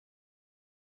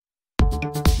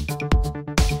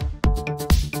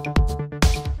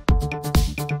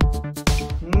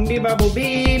Beep bubble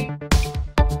beep.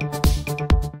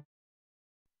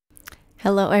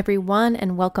 Hello everyone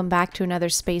and welcome back to another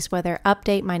space weather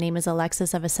update. My name is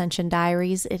Alexis of Ascension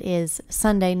Diaries. It is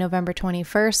Sunday, November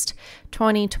 21st,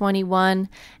 2021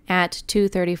 at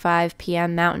 2:35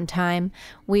 p.m. Mountain Time.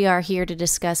 We are here to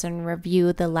discuss and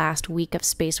review the last week of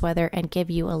space weather and give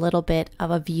you a little bit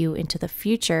of a view into the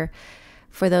future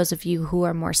for those of you who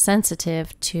are more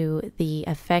sensitive to the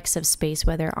effects of space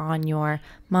weather on your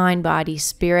mind, body,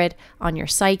 spirit, on your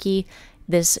psyche.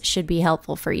 This should be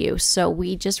helpful for you. So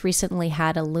we just recently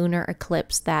had a lunar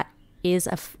eclipse that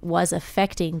was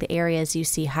affecting the areas you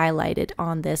see highlighted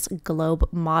on this globe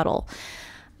model.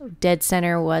 Dead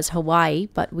center was Hawaii,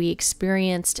 but we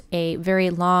experienced a very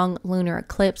long lunar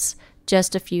eclipse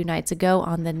just a few nights ago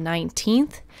on the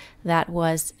 19th. That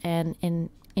was an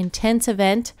intense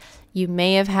event. You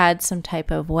may have had some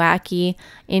type of wacky,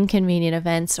 inconvenient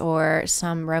events or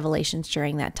some revelations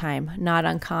during that time. Not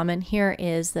uncommon. Here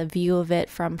is the view of it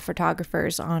from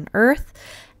photographers on Earth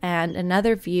and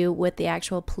another view with the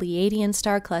actual Pleiadian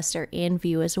star cluster in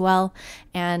view as well.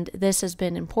 And this has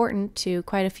been important to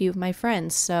quite a few of my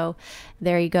friends. So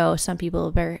there you go. Some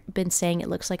people have been saying it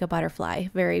looks like a butterfly.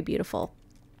 Very beautiful.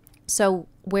 So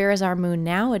where is our moon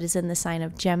now? It is in the sign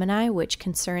of Gemini, which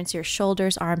concerns your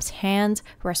shoulders, arms, hands,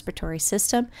 respiratory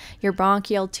system, your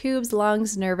bronchial tubes,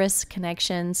 lungs, nervous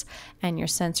connections, and your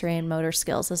sensory and motor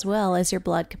skills, as well as your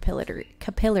blood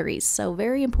capillaries. So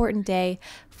very important day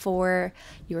for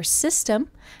your system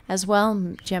as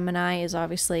well. Gemini is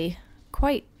obviously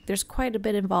there's quite a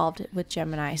bit involved with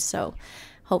Gemini. So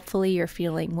hopefully you're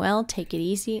feeling well. Take it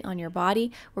easy on your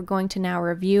body. We're going to now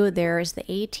review. There is the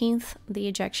 18th, the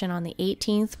ejection on the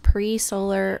 18th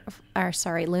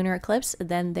lunar eclipse.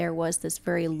 Then there was this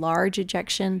very large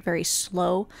ejection, very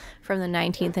slow from the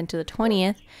 19th into the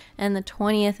 20th. And the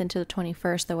 20th into the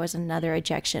 21st, there was another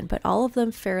ejection, but all of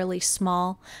them fairly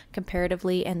small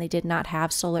comparatively, and they did not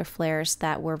have solar flares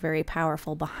that were very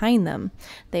powerful behind them.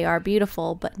 They are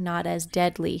beautiful, but not as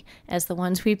deadly as the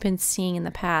ones we've been seeing in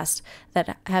the past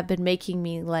that have been making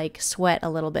me like sweat a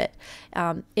little bit.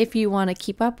 If you want to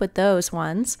keep up with those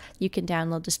ones, you can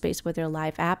download the Space Weather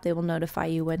Live app. They will notify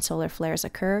you when solar flares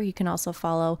occur. You can also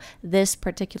follow this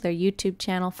particular YouTube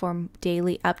channel for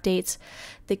daily updates.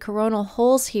 The coronal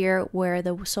holes here where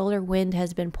the solar wind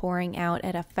has been pouring out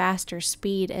at a faster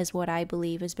speed is what I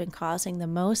believe has been causing the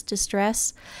most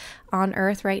distress on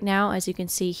Earth right now. As you can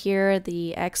see here,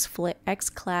 the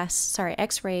X-rays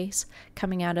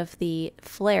coming out of the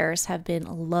flares have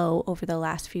been low over the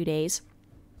last few days.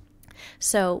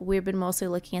 So we've been mostly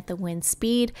looking at the wind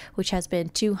speed, which has been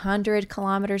 200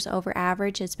 kilometers over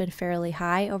average. It's been fairly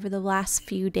high over the last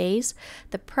few days.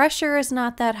 The pressure is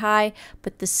not that high,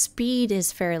 but the speed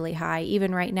is fairly high.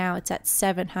 Even right now, it's at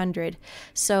 700.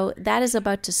 So that is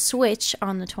about to switch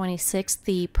on the 26th.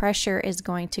 The pressure is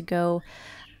going to go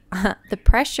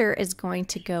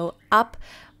up,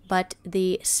 but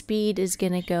the speed is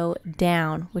going to go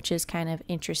down, which is kind of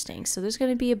interesting. So there's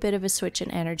going to be a bit of a switch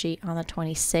in energy on the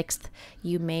 26th.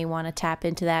 You may want to tap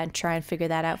into that and try and figure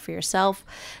that out for yourself.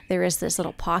 There is this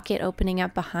little pocket opening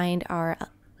up behind our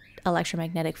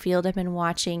electromagnetic field I've been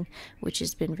watching, which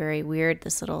has been very weird,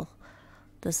 this little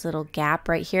gap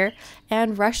right here.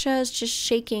 And Russia is just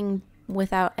shaking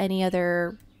without any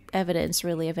other evidence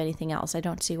really of anything else. I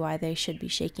don't see why they should be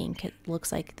shaking. It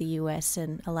looks like the US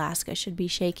and Alaska should be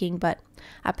shaking, but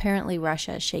apparently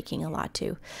Russia is shaking a lot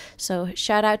too. So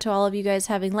shout out to all of you guys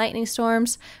having lightning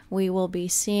storms. We will be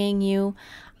seeing you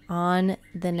on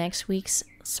the next week's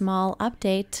small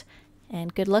update,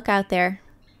 and good luck out there.